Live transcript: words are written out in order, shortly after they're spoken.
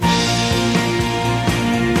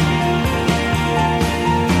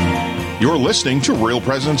You're listening to Real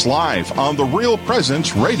Presence Live on the Real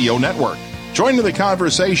Presence Radio Network. Join in the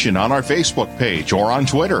conversation on our Facebook page or on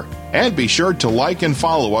Twitter. And be sure to like and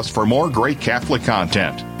follow us for more great Catholic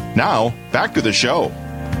content. Now, back to the show.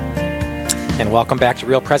 And welcome back to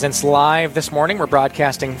Real Presence Live. This morning, we're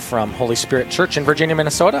broadcasting from Holy Spirit Church in Virginia,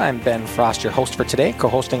 Minnesota. I'm Ben Frost, your host for today,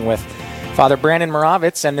 co-hosting with Father Brandon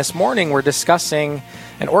Moravitz. And this morning, we're discussing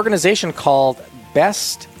an organization called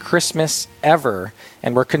Best Christmas Ever.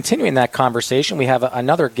 And we're continuing that conversation. We have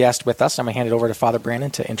another guest with us. I'm going to hand it over to Father Brandon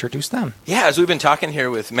to introduce them. Yeah, as we've been talking here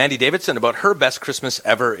with Mandy Davidson about her Best Christmas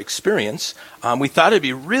Ever experience, we thought it'd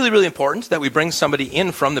be really, really important that we bring somebody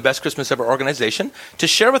in from the Best Christmas Ever organization to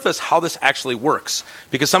share with us how this actually works.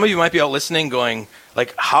 Because some of you might be out listening going,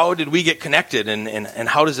 like, how did we get connected and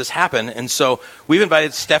how does this happen? And so we've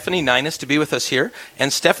invited Stephanie Ninus to be with us here.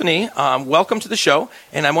 And Stephanie, welcome to the show.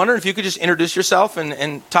 And I'm wondering if you could just introduce yourself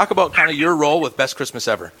and talk about kind of your role with Best Christmas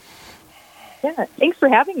Ever. Yeah, thanks for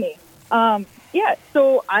having me.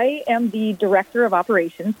 So I am the Director of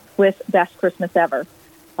Operations with Best Christmas Ever.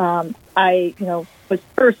 I was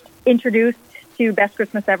first introduced to Best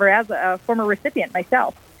Christmas Ever as a former recipient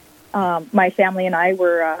myself. My family and I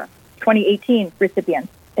were 2018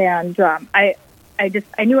 recipients, and I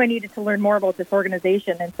knew I needed to learn more about this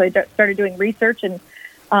organization, and so I started doing research, and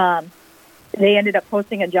they ended up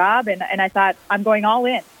posting a job, and I thought, I'm going all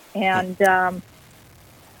in, and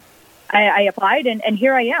I applied, and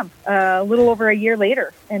here I am, a little over a year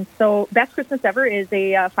later. And so Best Christmas Ever is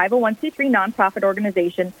a 501c3 nonprofit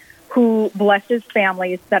organization who blesses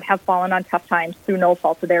families that have fallen on tough times through no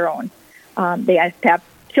fault of their own. They have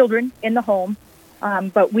children in the home,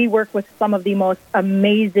 but we work with some of the most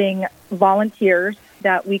amazing volunteers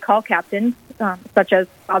that we call captains, such as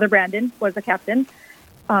Father Brandon was a captain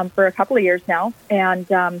for a couple of years now.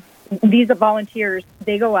 And these volunteers,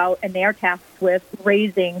 they go out and they are tasked with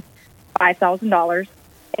raising $5,000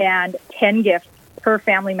 and 10 gifts per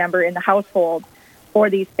family member in the household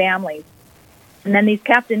for these families. And then these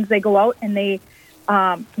captains, they go out and they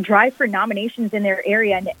drive for nominations in their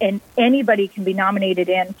area, and anybody can be nominated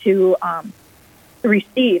in to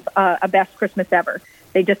receive a Best Christmas Ever.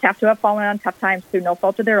 They just have to have fallen on tough times through no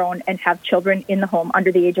fault of their own and have children in the home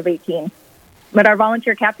under the age of 18. But our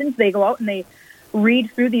volunteer captains, they go out and they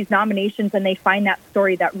read through these nominations and they find that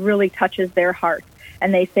story that really touches their heart.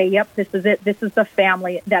 And they say, yep, this is it. This is the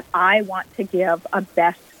family that I want to give a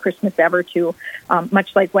Best Christmas Ever to,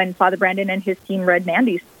 much like when Father Brandon and his team read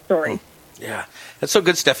Mandy's story. Yeah, that's so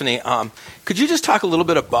good, Stephanie. Could you just talk a little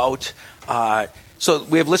bit about, so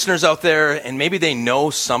we have listeners out there, and maybe they know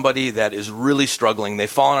somebody that is really struggling. They've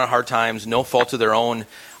fallen on hard times, no fault of their own.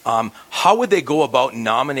 How would they go about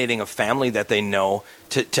nominating a family that they know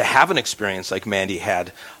to have an experience like Mandy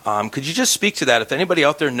had? Could you just speak to that? If anybody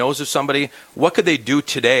out there knows of somebody, what could they do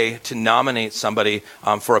today to nominate somebody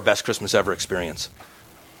for a Best Christmas Ever experience?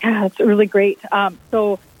 Yeah, that's really great.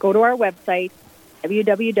 So go to our website,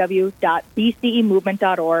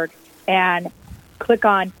 www.bcemovement.org, and click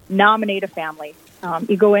on Nominate a Family.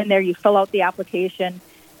 You go in there, you fill out the application,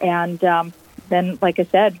 and then, like I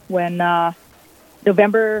said, when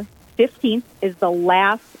November 15th is the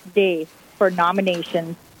last day for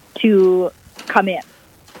nominations to come in.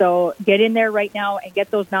 So get in there right now and get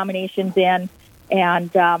those nominations in.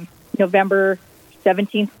 And November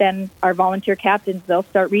 17th, then our volunteer captains, they'll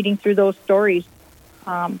start reading through those stories.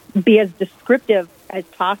 Be as descriptive as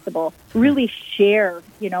possible. Really share,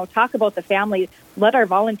 talk about the family. Let our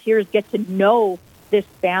volunteers get to know this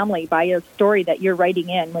family by a story that you're writing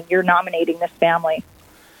in when you're nominating this family.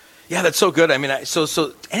 Yeah, that's so good. I mean,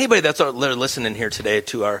 so anybody that's out there listening here today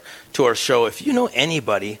to our show, if you know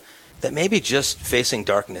anybody that may be just facing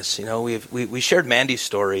darkness, we shared Mandy's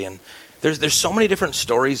story, and there's so many different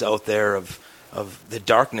stories out there of the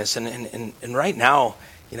darkness, and right now,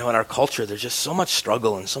 in our culture, there's just so much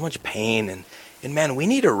struggle and so much pain, and man, we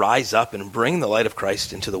need to rise up and bring the light of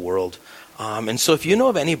Christ into the world. And so if you know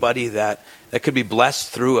of anybody that could be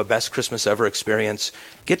blessed through a Best Christmas Ever experience,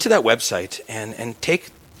 get to that website and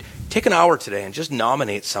take an hour today and just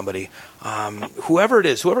nominate somebody. Whoever it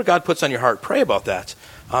is, whoever God puts on your heart, pray about that.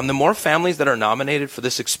 The more families that are nominated for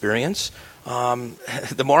this experience,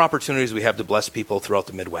 the more opportunities we have to bless people throughout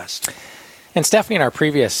the Midwest. And Stephanie, in our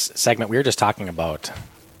previous segment, we were just talking about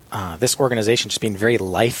this organization just being very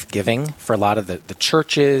life-giving for a lot of the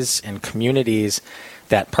churches and communities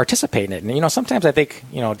that participate in it. And, sometimes I think,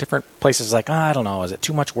 different places like, I don't know, is it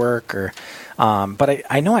too much work? Or, but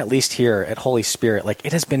I know at least here at Holy Spirit,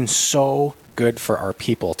 it has been so good for our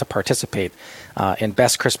people to participate in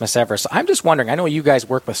Best Christmas Ever. So I'm just wondering, I know you guys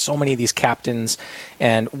work with so many of these captains,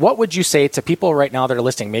 and what would you say to people right now that are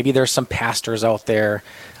listening? Maybe there's some pastors out there,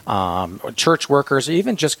 church workers, or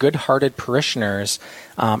even just good-hearted parishioners,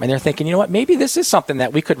 and they're thinking, you know what, maybe this is something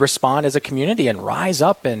that we could respond as a community and rise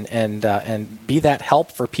up and be that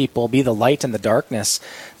help for people, be the light in the darkness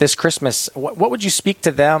this Christmas. What would you speak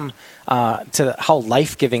to them to how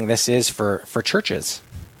life-giving this is for churches?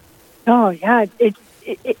 Oh, yeah,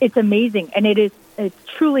 it's amazing, and it's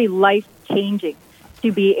truly life-changing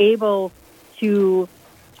to be able to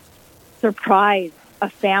surprise a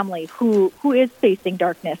family who is facing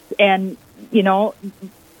darkness. And, you know,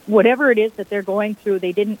 whatever it is that they're going through,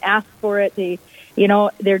 they didn't ask for it.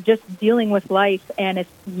 They're just dealing with life. And if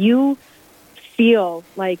you feel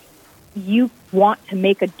like you want to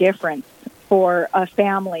make a difference for a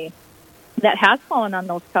family that has fallen on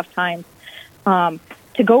those tough times,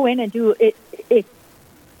 to go in and do it, it's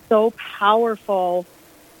so powerful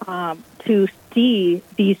to see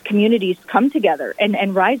these communities come together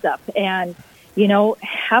and rise up and, you know,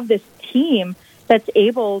 have this team that's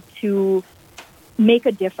able to make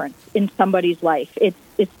a difference in somebody's life. It's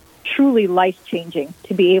truly life-changing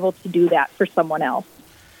to be able to do that for someone else.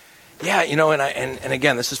 Yeah, you know, and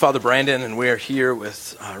again, this is Father Brandon, and we're here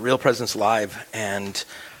with Real Presence Live, and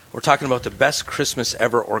we're talking about the Best Christmas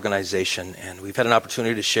Ever organization, and we've had an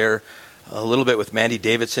opportunity to share a little bit with Mandy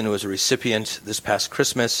Davidson, who was a recipient this past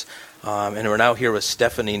Christmas, and we're now here with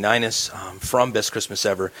Stephanie Ninus from Best Christmas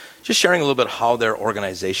Ever, just sharing a little bit how their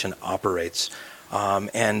organization operates.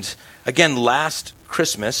 And again, last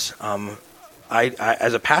Christmas, I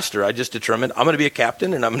as a pastor, I just determined I'm going to be a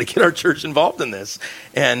captain and I'm going to get our church involved in this.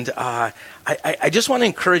 And I just want to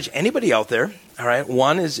encourage anybody out there, all right?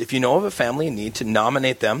 One is, if you know of a family in need, to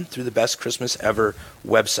nominate them through the Best Christmas Ever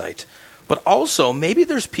website. But also, maybe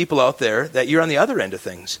there's people out there that you're on the other end of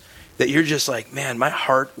things, that you're just like, man, my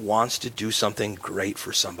heart wants to do something great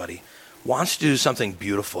for somebody, wants to do something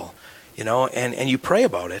beautiful, you know, and you pray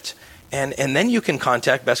about it. And then you can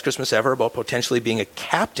contact Best Christmas Ever about potentially being a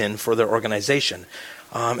captain for their organization.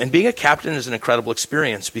 And being a captain is an incredible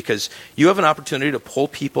experience because you have an opportunity to pull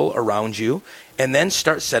people around you and then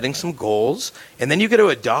start setting some goals. And then you get to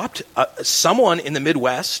adopt someone in the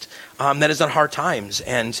Midwest that is on hard times.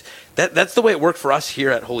 And that's the way it worked for us here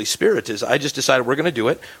at Holy Spirit. Is I just decided we're going to do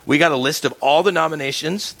it. We got a list of all the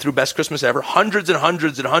nominations through Best Christmas Ever, hundreds and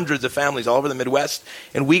hundreds and hundreds of families all over the Midwest.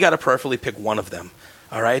 And we got to prayerfully pick one of them.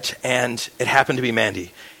 All right, and it happened to be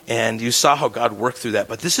Mandy, and you saw how God worked through that.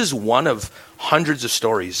 But this is one of hundreds of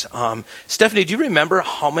stories. Stephanie, do you remember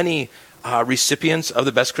how many recipients of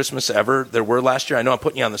the Best Christmas Ever there were last year? I know I'm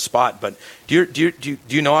putting you on the spot, but do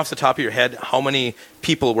you know off the top of your head how many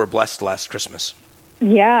people were blessed last Christmas?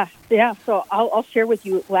 Yeah. So I'll share with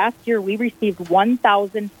you. Last year, we received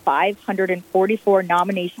 1,544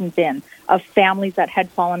 nominations in of families that had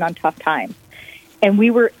fallen on tough times, and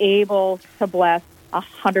we were able to bless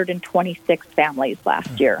 126 families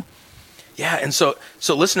last year. Yeah, and so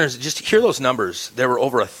listeners, just hear those numbers. There were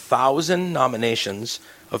over 1,000 nominations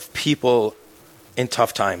of people in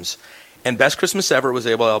tough times. And Best Christmas Ever was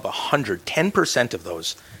able to help 10% of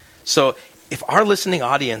those. So if our listening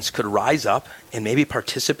audience could rise up and maybe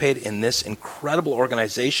participate in this incredible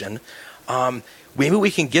organization, maybe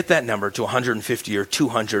we can get that number to 150 or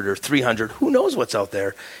 200 or 300. Who knows what's out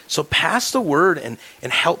there? So pass the word and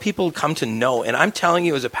help people come to know. And I'm telling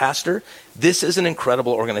you as a pastor, this is an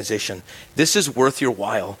incredible organization. This is worth your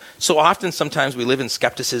while. So often, sometimes we live in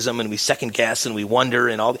skepticism and we second guess and we wonder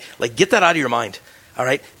and all. Like, get that out of your mind, all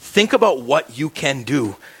right? Think about what you can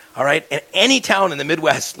do. All right, and any town in the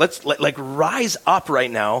Midwest, let's rise up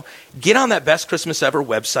right now. Get on that Best Christmas Ever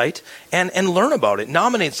website and learn about it.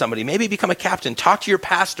 Nominate somebody. Maybe become a captain. Talk to your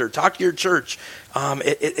pastor. Talk to your church.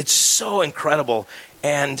 It's so incredible.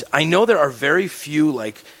 And I know there are very few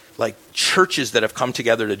like churches that have come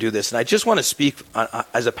together to do this. And I just want to speak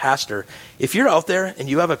as a pastor. If you're out there and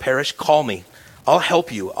you have a parish, call me. I'll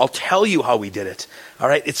help you. I'll tell you how we did it. All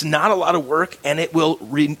right. It's not a lot of work, and it will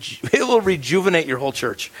rejuvenate your whole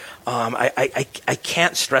church. I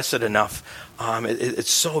can't stress it enough. It's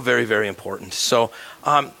so very, very important. So,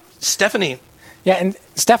 Stephanie. Yeah, and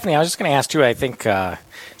Stephanie, I was just going to ask you, I think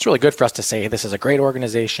it's really good for us to say this is a great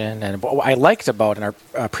organization. And what I liked about in our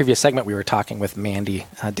previous segment, we were talking with Mandy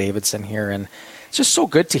Davidson here, and it's just so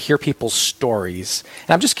good to hear people's stories. And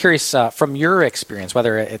I'm just curious, from your experience,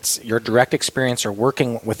 whether it's your direct experience or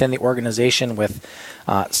working within the organization with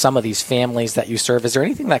some of these families that you serve, is there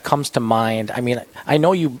anything that comes to mind? I mean, I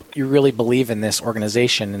know you really believe in this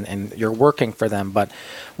organization and you're working for them, but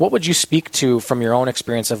what would you speak to from your own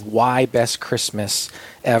experience of why Best Christmas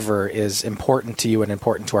Ever is important to you and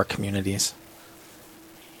important to our communities?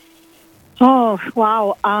 Oh,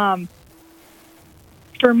 wow.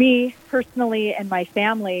 For me personally and my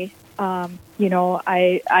family,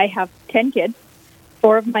 I have 10 kids,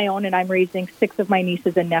 4 of my own, and I'm raising 6 of my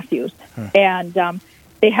nieces and nephews. And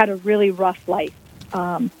they had a really rough life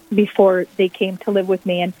before they came to live with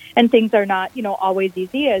me. And things are not, always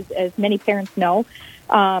easy, as many parents know.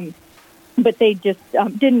 But they just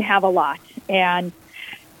didn't have a lot. And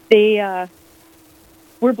they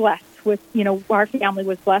were blessed with, our family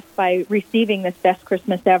was blessed by receiving this Best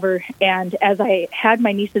Christmas Ever. And as I had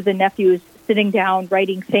my nieces and nephews sitting down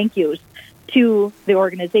writing thank yous to the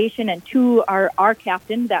organization and to our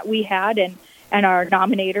captain that we had and our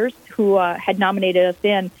nominators who had nominated us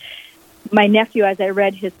in, my nephew, as I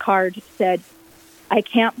read his card, said, "I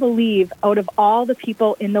can't believe out of all the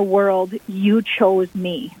people in the world, you chose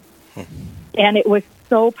me." And it was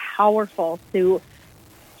so powerful to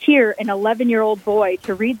hear an 11-year-old boy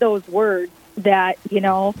to read those words that,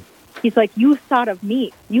 he's like, you thought of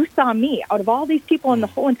me. You saw me. Out of all these people in the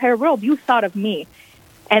whole entire world, you thought of me.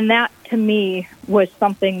 And that, to me, was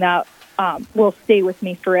something that will stay with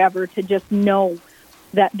me forever, to just know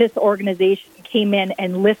that this organization came in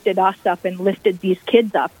and lifted us up and lifted these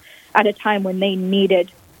kids up at a time when they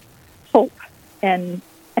needed hope and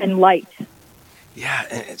light. Yeah,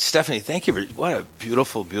 and Stephanie, thank you what a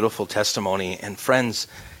beautiful, beautiful testimony. And friends,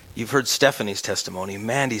 you've heard Stephanie's testimony,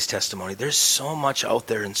 Mandy's testimony. There's so much out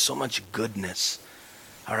there and so much goodness.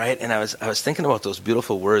 All right, and I was thinking about those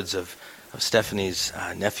beautiful words of Stephanie's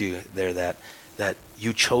nephew there, that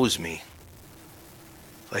you chose me.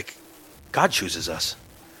 Like, God chooses us.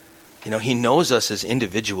 He knows us as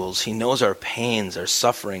individuals. He knows our pains, our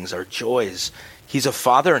sufferings, our joys. He's a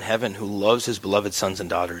Father in heaven who loves his beloved sons and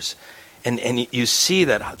daughters. And you see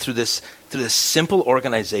that through this simple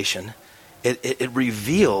organization, it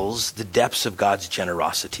reveals the depths of God's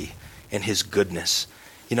generosity and his goodness.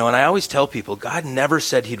 And I always tell people, God never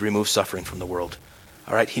said he'd remove suffering from the world.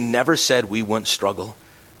 All right? He never said we wouldn't struggle,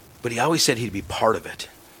 but he always said he'd be part of it.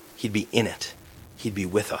 He'd be in it. He'd be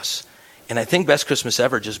with us. And I think Best Christmas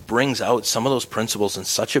Ever just brings out some of those principles in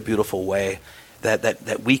such a beautiful way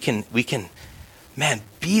that we can,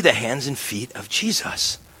 be the hands and feet of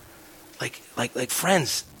Jesus. Like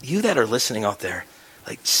friends, you that are listening out there,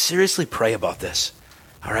 seriously pray about this.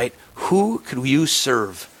 All right? Who could you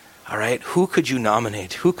serve? All right? Who could you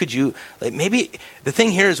nominate? Who could you, maybe the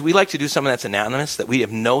thing here is we like to do someone that's anonymous, that we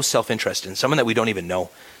have no self-interest in, someone that we don't even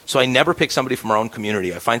know. So I never pick somebody from our own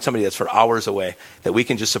community. I find somebody that's for hours away that we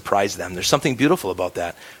can just surprise them. There's something beautiful about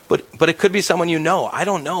that. But it could be someone you know. I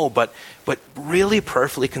don't know, but really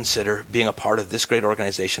prayerfully consider being a part of this great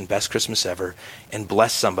organization, Best Christmas Ever, and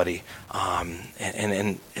bless somebody.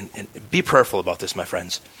 And be prayerful about this, my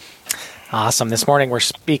friends. Awesome. This morning we're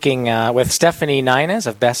speaking with Stephanie Nines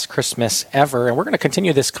of Best Christmas Ever, and we're going to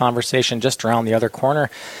continue this conversation just around the other corner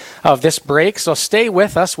of this break. So stay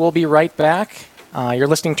with us. We'll be right back. You're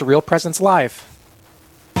listening to Real Presence Live.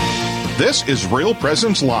 This is Real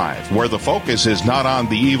Presence Live, where the focus is not on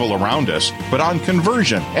the evil around us, but on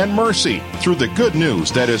conversion and mercy through the good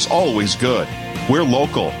news that is always good. We're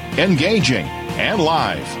local, engaging, and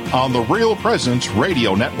live on the Real Presence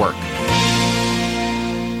Radio Network.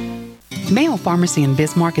 Mayo Pharmacy in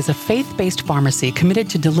Bismarck is a faith-based pharmacy committed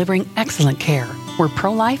to delivering excellent care. We're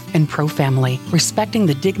pro-life and pro-family, respecting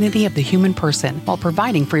the dignity of the human person while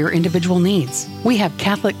providing for your individual needs. We have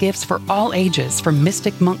Catholic gifts for all ages, from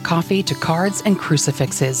Mystic Monk coffee to cards and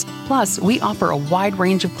crucifixes. Plus, we offer a wide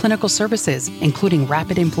range of clinical services, including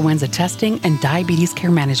rapid influenza testing and diabetes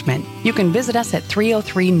care management. You can visit us at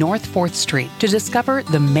 303 North 4th Street to discover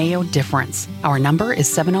the Mayo difference. Our number is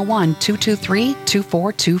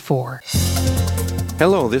 701-223-2424.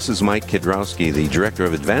 Hello, this is Mike Kidrowski, the Director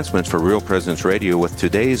of Advancement for Real Presence Radio, with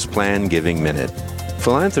today's Plan Giving Minute.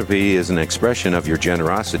 Philanthropy is an expression of your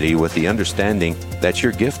generosity with the understanding that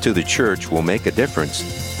your gift to the church will make a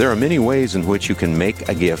difference. There are many ways in which you can make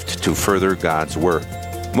a gift to further God's work.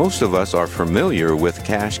 Most of us are familiar with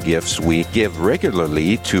cash gifts we give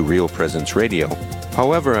regularly to Real Presence Radio.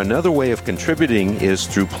 However, another way of contributing is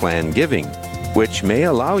through plan giving, which may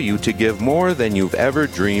allow you to give more than you've ever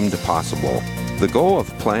dreamed possible. The goal of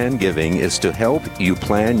Plan Giving is to help you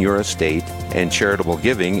plan your estate and charitable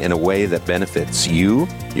giving in a way that benefits you,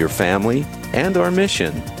 your family, and our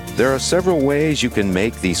mission. There are several ways you can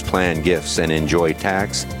make these planned gifts and enjoy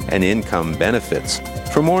tax and income benefits.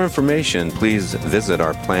 For more information, please visit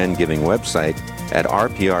our Plan Giving website at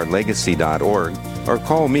rprlegacy.org or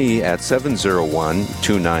call me at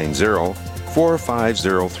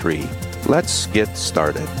 701-290-4503. Let's get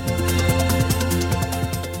started.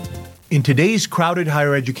 In today's crowded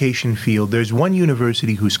higher education field, there's one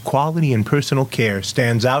university whose quality and personal care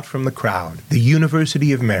stands out from the crowd, the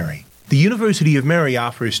University of Mary. The University of Mary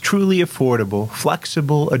offers truly affordable,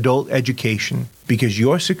 flexible adult education because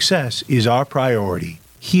your success is our priority.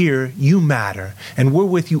 Here, you matter, and we're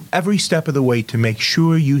with you every step of the way to make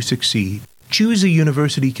sure you succeed. Choose a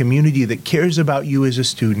university community that cares about you as a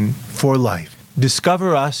student for life.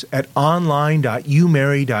 Discover us at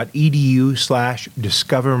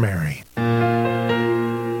online.umary.edu/discovermary.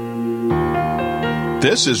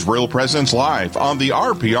 This is Real Presence Live on the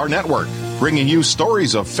RPR Network, bringing you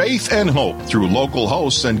stories of faith and hope through local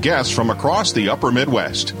hosts and guests from across the upper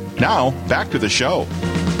Midwest. Now, back to the show.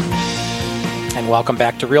 And welcome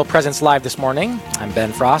back to Real Presence Live this morning. I'm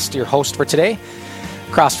Ben Frost, your host for today.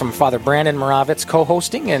 Across from Father Brandon Moravitz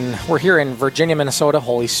co-hosting, and we're here in Virginia, Minnesota,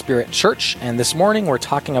 Holy Spirit Church. And this morning we're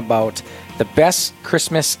talking about the Best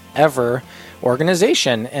Christmas Ever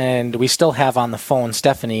organization. And we still have on the phone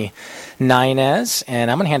Stephanie Nines,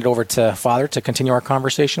 and I'm going to hand it over to Father to continue our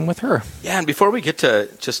conversation with her. Yeah, and before we get to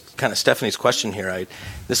just kind of Stephanie's question here,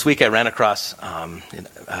 this week I ran across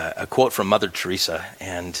a quote from Mother Teresa.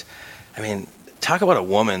 And, I mean, talk about a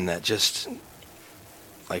woman that just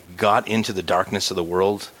got into the darkness of the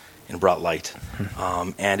world and brought light.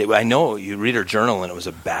 I know you read her journal, and it was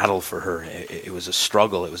a battle for her. It was a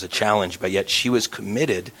struggle. It was a challenge. But yet she was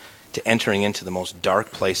committed to entering into the most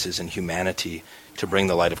dark places in humanity to bring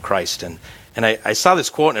the light of Christ. And I saw this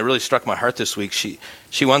quote, and it really struck my heart this week. She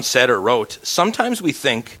once said or wrote, "Sometimes we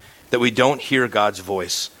think that we don't hear God's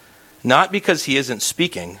voice, not because he isn't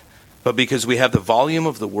speaking, but because we have the volume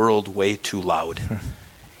of the world way too loud."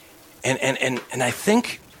 And I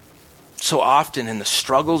think so often in the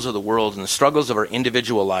struggles of the world and the struggles of our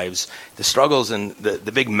individual lives, the struggles in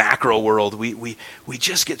the big macro world, we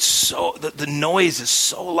just get so, the noise is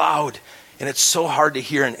so loud and it's so hard to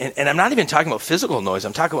hear. And I'm not even talking about physical noise.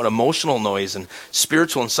 I'm talking about emotional noise and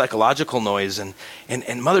spiritual and psychological noise. And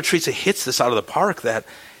Mother Teresa hits this out of the park that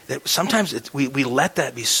sometimes we let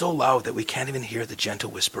that be so loud that we can't even hear the gentle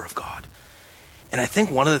whisper of God. And I think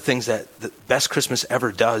one of the things that the Best Christmas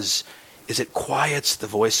Ever does is it quiets the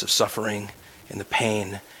voice of suffering and the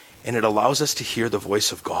pain, and it allows us to hear the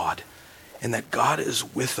voice of God, and that God is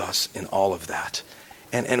with us in all of that.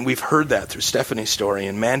 And we've heard that through Stephanie's story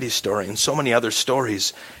and Mandy's story and so many other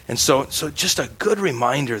stories. And so just a good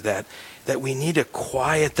reminder that we need to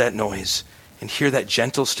quiet that noise and hear that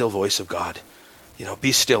gentle, still voice of God. You know,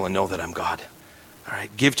 be still and know that I'm God. All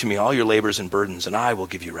right, give to me all your labors and burdens, and I will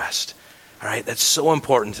give you rest. All right, that's so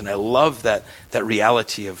important, and I love that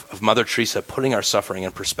reality of Mother Teresa putting our suffering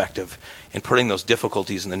in perspective and putting those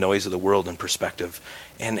difficulties and the noise of the world in perspective.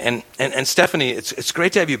 And Stephanie, it's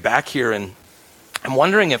great to have you back here, and I'm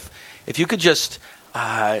wondering if you could just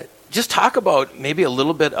talk about maybe a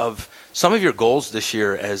little bit of some of your goals this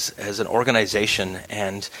year as an organization,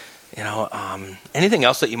 and anything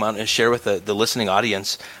else that you want to share with the listening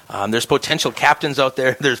audience. There's potential captains out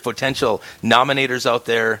there. There's potential nominators out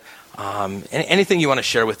there. Anything you want to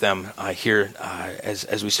share with them here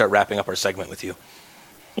as we start wrapping up our segment with you?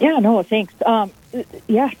 Yeah, no, thanks. So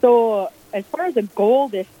as far as a goal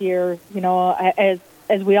this year,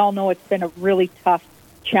 as we all know, it's been a really tough,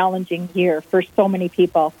 challenging year for so many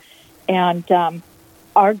people. And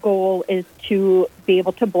our goal is to be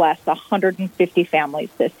able to bless 150 families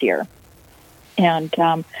this year. And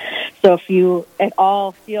so if you at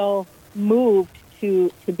all feel moved to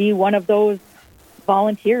be one of those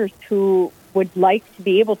volunteers who would like to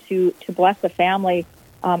be able to bless a family,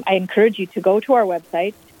 I encourage you to go to our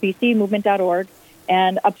website, bcmovement.org,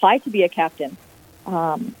 and apply to be a captain.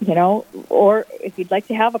 Or if you'd like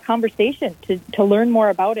to have a conversation to learn more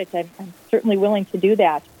about it, I'm certainly willing to do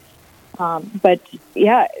that. But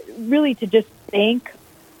yeah, really to just thank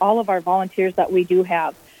all of our volunteers that we do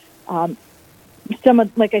have.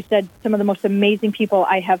 Like I said, some of the most amazing people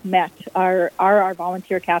I have met are our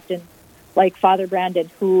volunteer captains, like Father Brandon,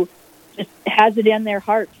 who just has it in their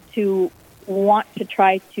heart to want to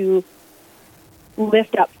try to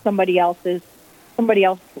lift up somebody else,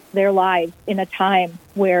 their lives in a time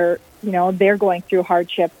where, they're going through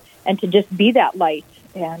hardship, and to just be that light.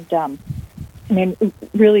 And,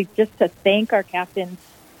 really just to thank our captains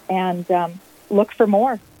and look for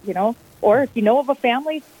more, or if you know of a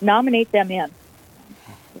family, nominate them in.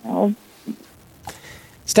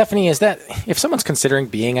 Stephanie, is that if someone's considering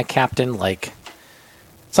being a captain, like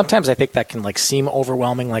sometimes I think that can like seem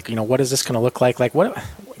overwhelming. Like, what is this going to look like? Like, what? Can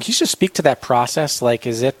you just speak to that process? Like,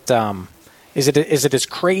 is it as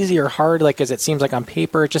crazy or hard? Like, as it seems like on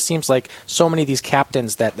paper, it just seems like so many of these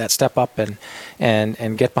captains that step up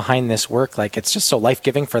and get behind this work. Like, it's just so life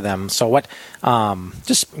giving for them. So, what? Can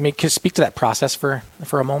you speak to that process for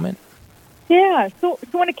a moment? Yeah. So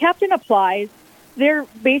when a captain applies, they're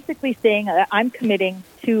basically saying, I'm committing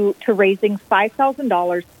to raising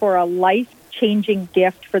 $5,000 for a life-changing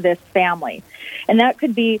gift for this family. And that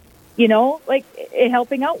could be, like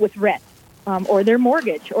helping out with rent or their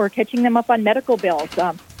mortgage or catching them up on medical bills.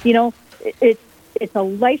 It's a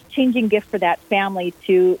life-changing gift for that family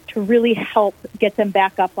to really help get them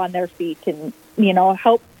back up on their feet and,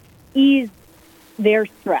 help ease their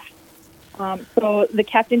stress. So the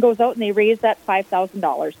captain goes out and they raise that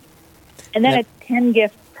 $5,000. And then it's 10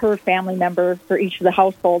 gifts per family member for each of the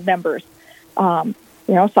household members. So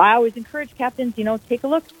I always encourage captains, take a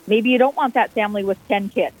look. Maybe you don't want that family with 10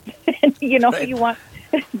 kids. Right. You want,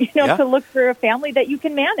 to look for a family that you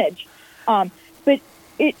can manage. But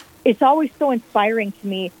it's always so inspiring to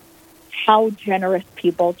me how generous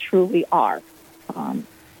people truly are.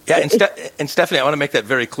 And Stephanie, I want to make that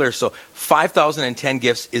very clear. So 5,010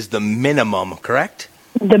 gifts is the minimum, correct?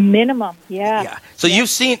 The minimum, yeah. Yeah. So you've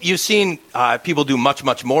seen people do much,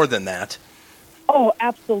 much more than that. Oh,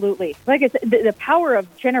 absolutely. Like I said, the power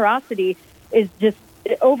of generosity is just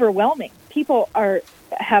overwhelming. People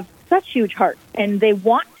have such huge hearts, and they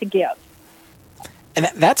want to give. And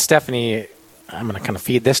that Stephanie, I'm going to kind of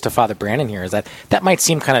feed this to Father Brandon here, is that might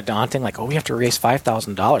seem kind of daunting, like, we have to raise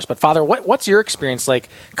 $5,000. But Father, what's your experience like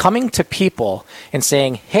coming to people and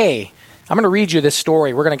saying, hey, I'm going to read you this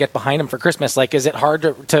story. We're going to get behind them for Christmas. Like, is it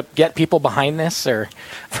hard to get people behind this? Or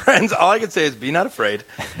Friends, all I can say is be not afraid.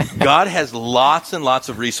 God has lots and lots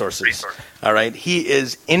of resources. All right? He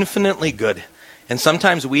is infinitely good. And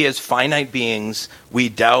sometimes we as finite beings, we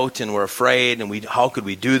doubt and we're afraid and how could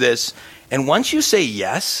we do this? And once you say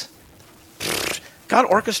yes, God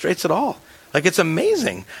orchestrates it all. Like, it's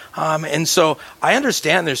amazing. And so I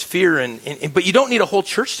understand there's fear, but you don't need a whole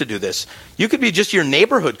church to do this. You could be just your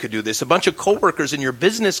neighborhood could do this. A bunch of coworkers in your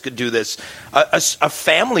business could do this. A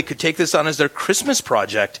family could take this on as their Christmas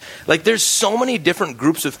project. Like, there's so many different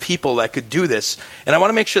groups of people that could do this. And I want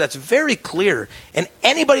to make sure that's very clear. And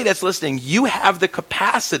anybody that's listening, you have the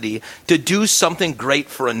capacity to do something great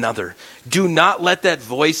for another. Do not let that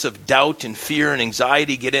voice of doubt and fear and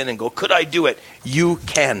anxiety get in and go, could I do it? You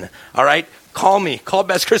can. All right? Call me. Call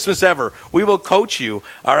Best Christmas Ever. We will coach you,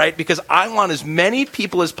 all right? Because I want as many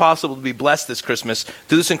people as possible to be blessed this Christmas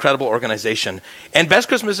through this incredible organization. And Best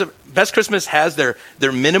Christmas has their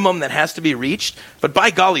minimum that has to be reached. But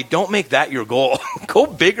by golly, don't make that your goal. Go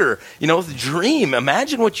bigger. Dream.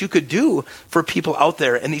 Imagine what you could do for people out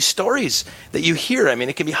there. And these stories that you hear,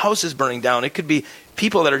 it can be houses burning down. It could be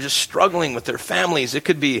people that are just struggling with their families. It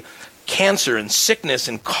could be cancer and sickness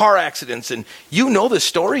and car accidents, and the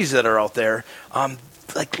stories that are out there.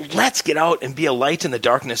 Let's get out and be a light in the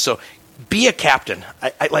darkness. So be a captain.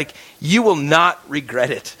 You will not regret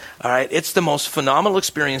it. All right. It's the most phenomenal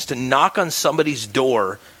experience to knock on somebody's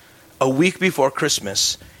door a week before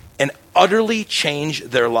Christmas and utterly change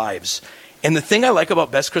their lives. And the thing I like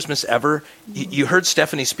about Best Christmas Ever, you heard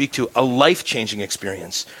Stephanie speak to a life-changing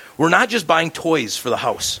experience. We're not just buying toys for the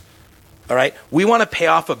house. All right? We want to pay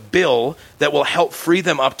off a bill that will help free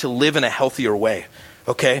them up to live in a healthier way.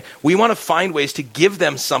 Okay? We want to find ways to give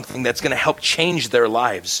them something that's going to help change their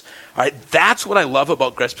lives. All right? That's what I love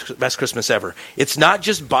about Best Christmas Ever. It's not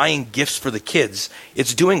just buying gifts for the kids.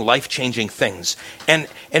 It's doing life-changing things. And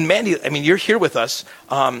Mandy, you're here with us.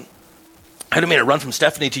 I don't mean to run from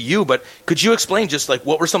Stephanie to you, but could you explain just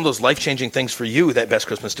what were some of those life-changing things for you that Best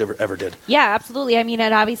Christmas Ever did? Yeah, absolutely.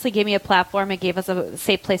 It obviously gave me a platform. It gave us a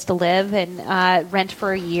safe place to live and rent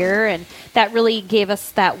for a year. And that really gave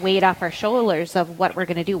us that weight off our shoulders of what we're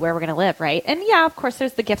going to do, where we're going to live, right? And yeah, of course,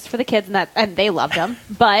 there's the gifts for the kids, and they loved them.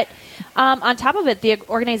 But on top of it, the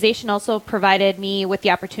organization also provided me with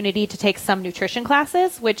the opportunity to take some nutrition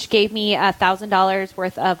classes, which gave me $1,000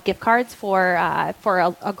 worth of gift cards for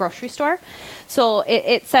a grocery store. So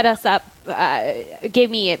it set us up, gave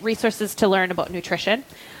me resources to learn about nutrition,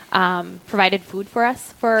 provided food for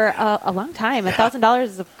us for a long time.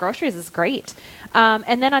 $1,000 of groceries is great.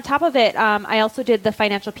 And then on top of it, I also did the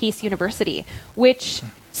Financial Peace University, which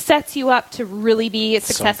sets you up to really be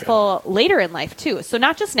successful later in life too. So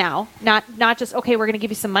not just now, not just, okay, we're going to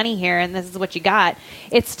give you some money here and this is what you got.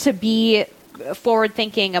 It's to be forward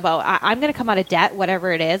thinking about I'm going to come out of debt,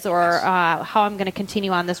 whatever it is, or how I'm going to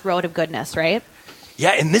continue on this road of goodness, right?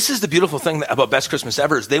 Yeah, and this is the beautiful thing about Best Christmas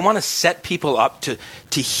Ever is they want to set people up to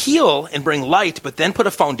heal and bring light, but then put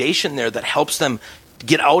a foundation there that helps them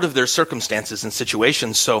get out of their circumstances and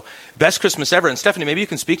situations. So Best Christmas Ever, and Stephanie, maybe you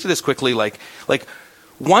can speak to this quickly, like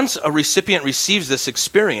once a recipient receives this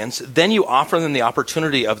experience, then you offer them the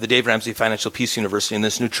opportunity of the Dave Ramsey Financial Peace University in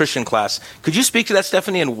this nutrition class. Could you speak to that,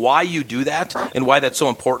 Stephanie, and why you do that and why that's so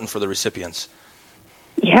important for the recipients?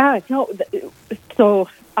 Yeah, no, so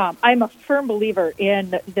I'm a firm believer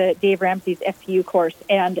in the Dave Ramsey's FPU course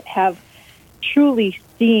and have truly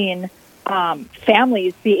seen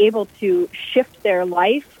families be able to shift their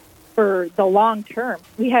life for the long term.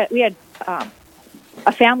 We had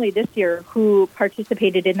a family this year who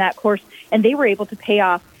participated in that course, and they were able to pay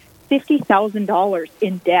off $50,000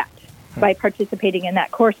 in debt by participating in that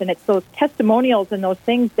course. And it's those testimonials and those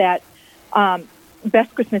things that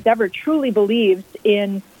Best Christmas Ever truly believes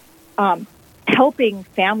in helping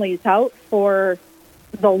families out for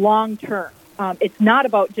the long term. It's not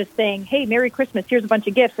about just saying, hey, Merry Christmas, here's a bunch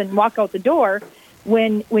of gifts, and walk out the door.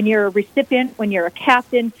 When you're a recipient, when you're a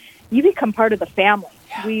captain, you become part of the family.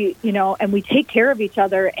 We, and we take care of each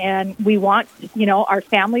other, and we want, our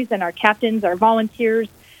families and our captains, our volunteers,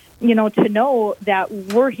 to know that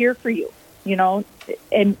we're here for you,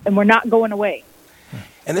 and we're not going away.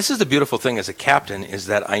 And this is the beautiful thing as a captain is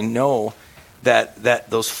that I know that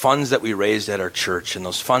those funds that we raised at our church and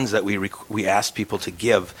those funds that we asked people to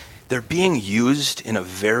give, they're being used in a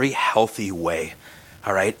very healthy way.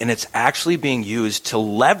 All right. And it's actually being used to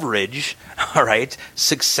leverage, all right,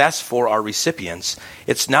 success for our recipients.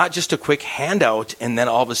 It's not just a quick handout and then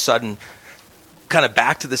all of a sudden kind of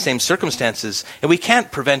back to the same circumstances. And we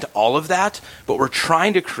can't prevent all of that, but we're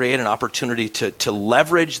trying to create an opportunity to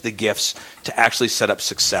leverage the gifts to actually set up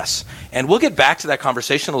success. And we'll get back to that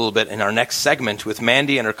conversation a little bit in our next segment with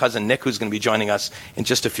Mandy and her cousin Nick, who's going to be joining us in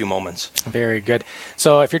just a few moments. Very good.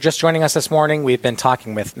 So if you're just joining us this morning, we've been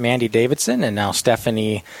talking with Mandy Davidson and now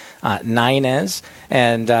Stephanie Nainez,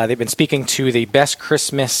 and they've been speaking to the Best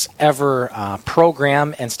Christmas Ever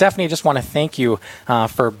program. And Stephanie, I just want to thank you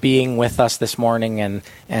for being with us this morning,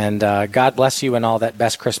 and God bless you and all that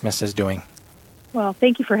Best Christmas is doing. Well,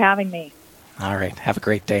 thank you for having me. All right. Have a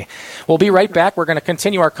great day. We'll be right back. We're going to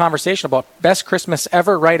continue our conversation about Best Christmas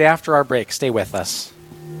Ever right after our break. Stay with us.